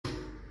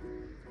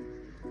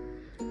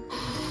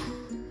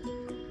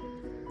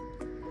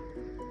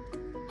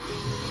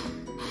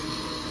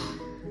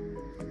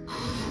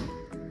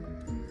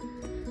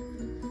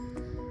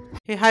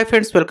Hey, hi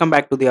friends, welcome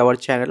back to our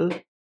channel.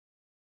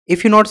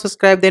 If you're not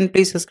subscribed, then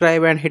please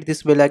subscribe and hit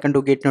this bell icon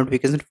to get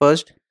notification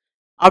first.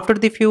 After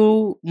the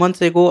few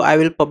months ago, I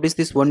will publish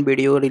this one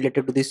video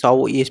related to the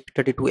XIAO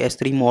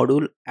ESP32S3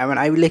 module, and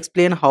I will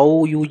explain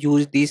how you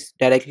use this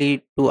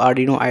directly to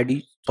Arduino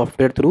IDE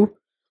software through.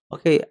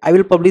 Okay, I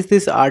will publish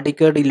this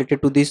article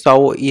related to the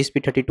XIAO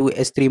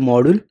ESP32S3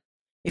 module.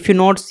 If you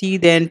not see,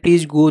 then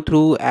please go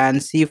through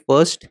and see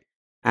first,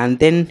 and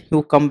then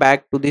you come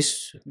back to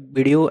this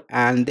video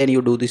and then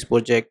you do this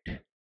project.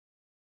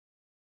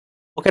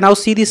 Okay, now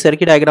see the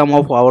circuit diagram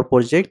of our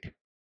project.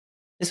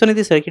 This one is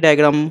the circuit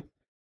diagram,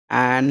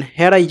 and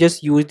here I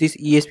just use this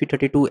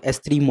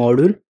ESP32S3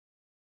 module,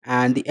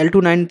 and the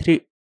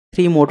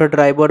L293 motor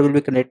driver will be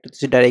connected to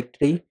this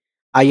directory.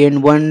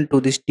 IN1 to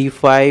this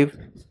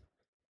D5,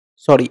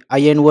 sorry,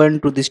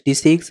 IN1 to this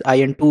D6,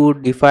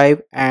 IN2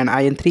 D5, and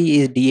IN3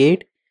 is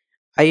D8,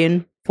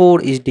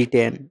 IN4 is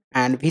D10,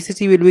 and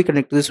VCC will be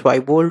connected to this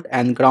 5 volt,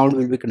 and ground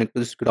will be connected to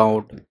this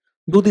ground.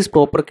 Do this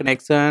proper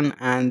connection,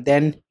 and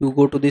then you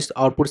go to this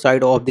output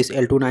side of this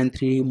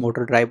L293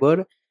 motor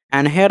driver,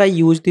 and here I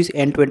use this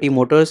N20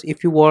 motors.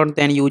 If you want,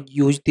 then you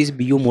use this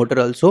BU motor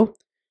also.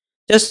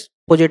 Just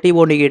positive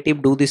or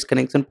negative, do this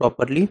connection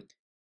properly,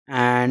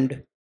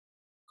 and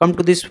come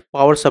to this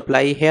power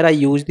supply. Here I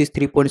use this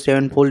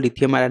 3.7 volt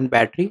lithium ion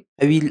battery.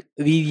 We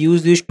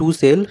use these two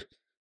cells,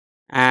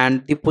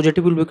 and the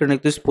positive will be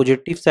connected to this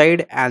positive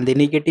side, and the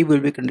negative will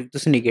be connected to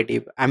this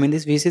negative, I mean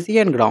this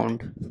VCC and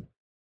ground.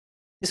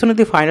 This one is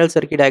the final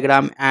circuit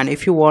diagram, and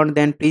if you want,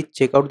 then please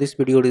check out this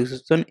video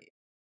description.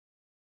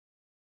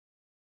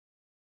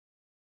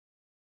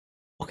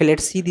 Okay,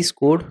 let's see this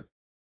code.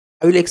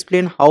 I will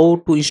explain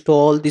how to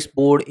install this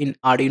board in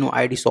Arduino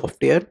IDE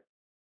software.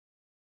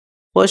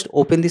 First,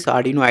 open this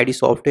Arduino IDE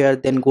software,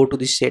 then go to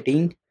this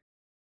setting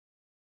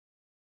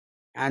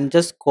and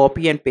just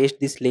copy and paste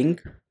this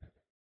link.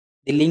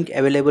 The link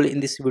available in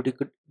this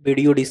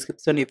video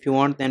description. If you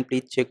want, then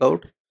please check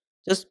out.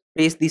 Just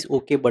press this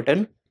OK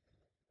button.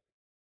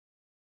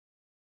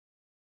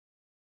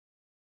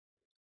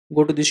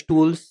 Go to this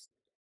tools,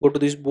 go to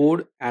this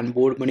board and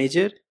board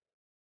manager,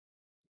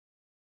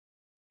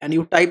 and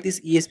you type this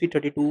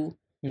ESP32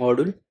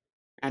 module,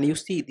 and you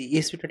see the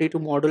ESP32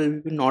 module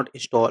will be not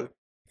installed.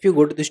 If you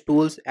go to this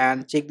tools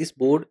and check this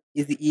board,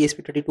 is the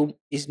ESP32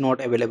 is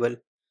not available.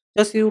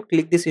 Just you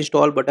click this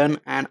install button,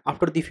 and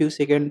after the few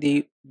seconds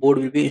the board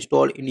will be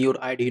installed in your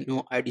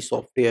Arduino IDE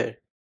software.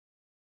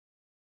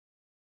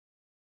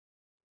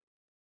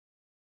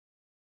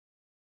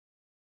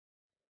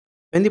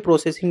 When the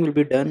processing will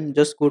be done,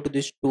 just go to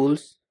this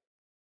tools,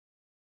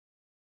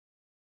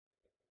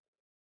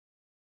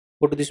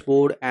 go to this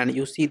board, and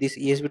you see this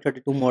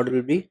ESP32 module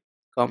will be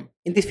come.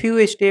 In this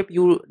few step,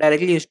 you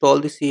directly install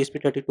this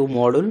ESP32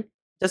 module.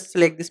 Just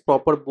select this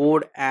proper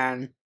board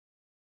and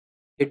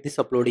hit this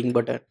uploading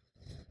button.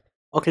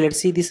 Okay, let's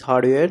see this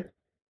hardware.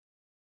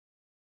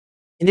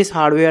 In this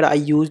hardware, I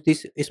use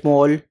this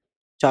small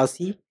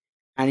chassis,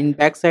 and in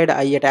backside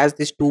I attach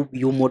these two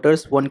view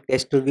motors, one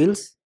crystal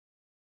wheels,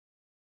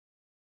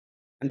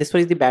 and this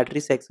one is the battery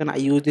section. I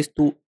use this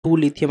two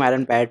lithium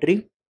ion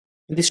battery.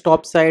 In this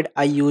top side,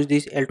 I use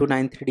this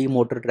L293D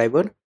motor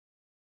driver,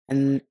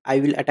 and I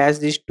will attach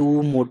these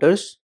two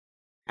motors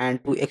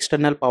and to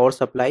external power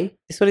supply.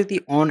 This one is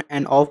the on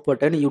and off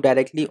button. You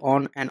directly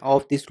on and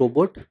off this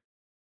robot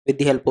with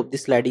the help of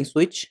this sliding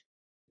switch.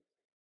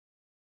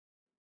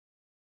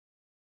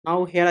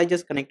 Now here I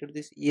just connected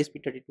this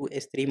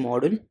ESP32S3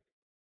 module.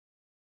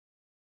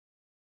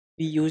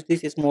 We use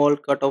this small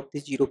cut of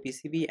this 0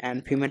 PCB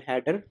and female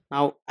header.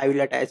 Now I will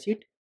attach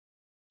it,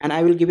 and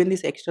I will given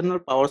this external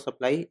power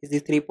supply is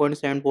this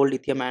 3.7 volt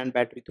lithium ion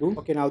battery through.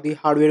 Okay, now the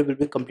hardware will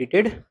be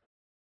completed.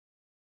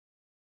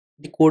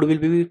 The code will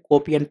be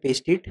copy and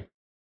paste it.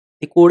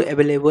 The code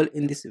available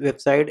in this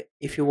website.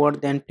 If you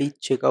want, then please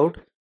check out.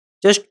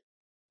 Just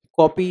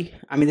copy,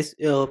 I mean this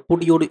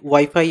put your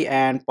Wi-Fi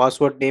and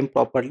password name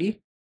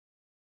properly,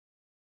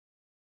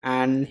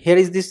 and here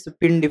is this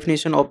pin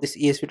definition of this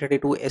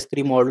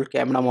ESP32S3 module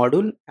camera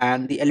module,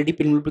 and the LED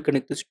pin will be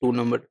connected to 2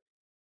 number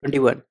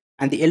 21,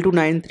 and the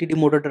L293D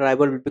motor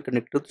driver will be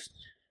connected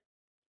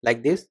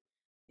like this.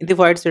 In the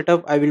white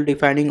setup, I will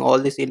defining all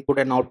this input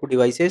and output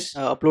devices.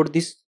 Upload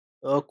this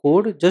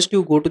code. Just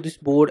you go to this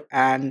board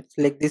and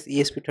select this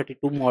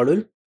ESP32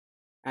 module,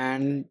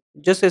 and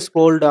just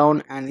scroll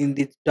down, and in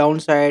the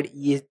downside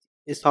is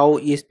how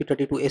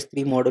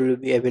ESP32S3 model will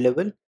be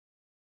available,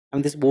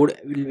 and this board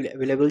will be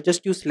available.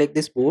 Just you select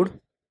this board,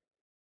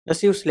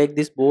 just you select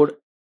this board,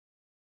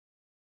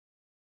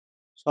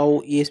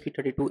 so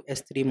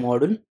ESP32S3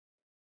 model,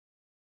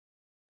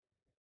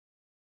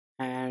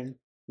 and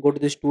go to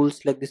this tool,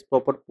 select this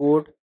proper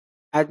port,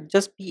 and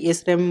just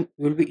PSRAM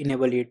will be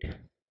enable it.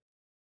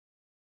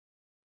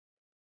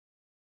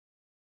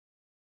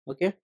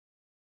 Okay,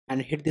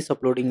 and hit this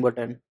uploading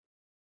button.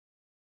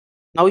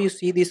 Now you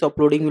see this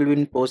uploading will be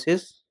in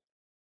process.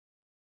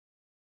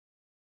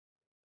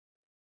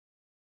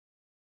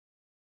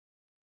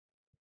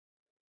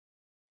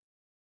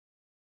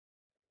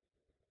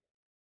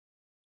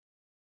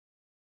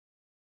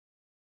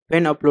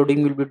 When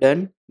uploading will be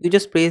done, you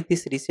just press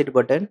this reset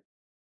button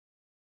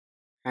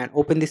and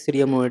open this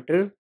serial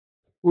monitor.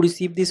 To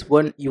receive this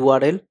one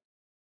URL,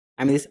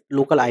 I mean this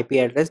local IP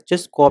address,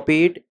 just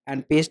copy it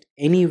and paste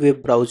any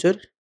web browser.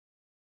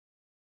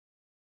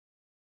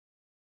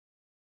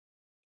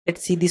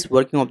 Let's see this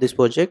working of this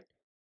project.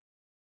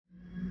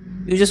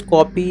 You just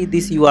copy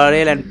this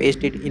URL and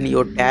paste it in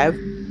your tab,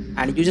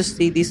 and you just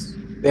see this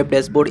web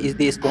dashboard is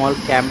the small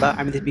camera.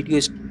 I mean this video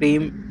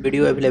stream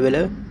video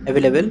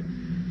available,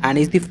 and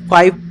is the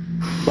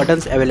 5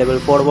 buttons available: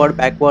 forward,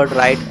 backward,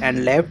 right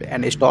and left,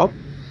 and stop.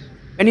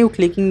 When you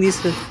clicking this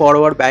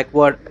forward,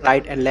 backward,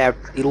 right and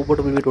left, the robot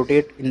will be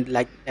rotate in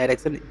like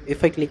direction.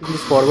 If I clicking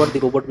this forward, the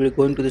robot will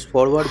go into this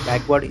forward.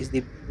 Backward is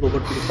the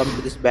robot will come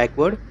to this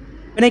backward.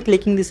 When I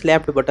clicking this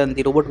left button,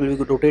 the robot will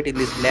be rotate in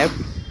this left,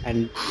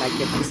 and like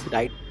that this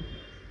right.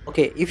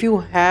 Okay, if you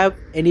have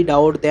any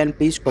doubt, then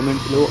please comment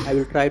below. I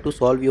will try to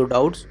solve your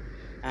doubts.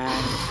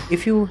 And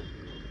if you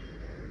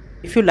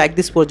like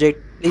this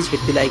project, please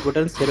hit the like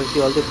button, share with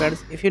all the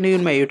friends. If you're new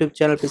in my YouTube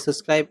channel, please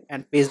subscribe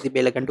and press the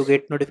bell icon to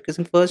get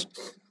notification first.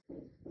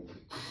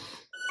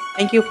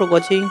 Thank you for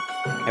watching.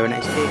 Have a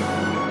nice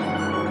day.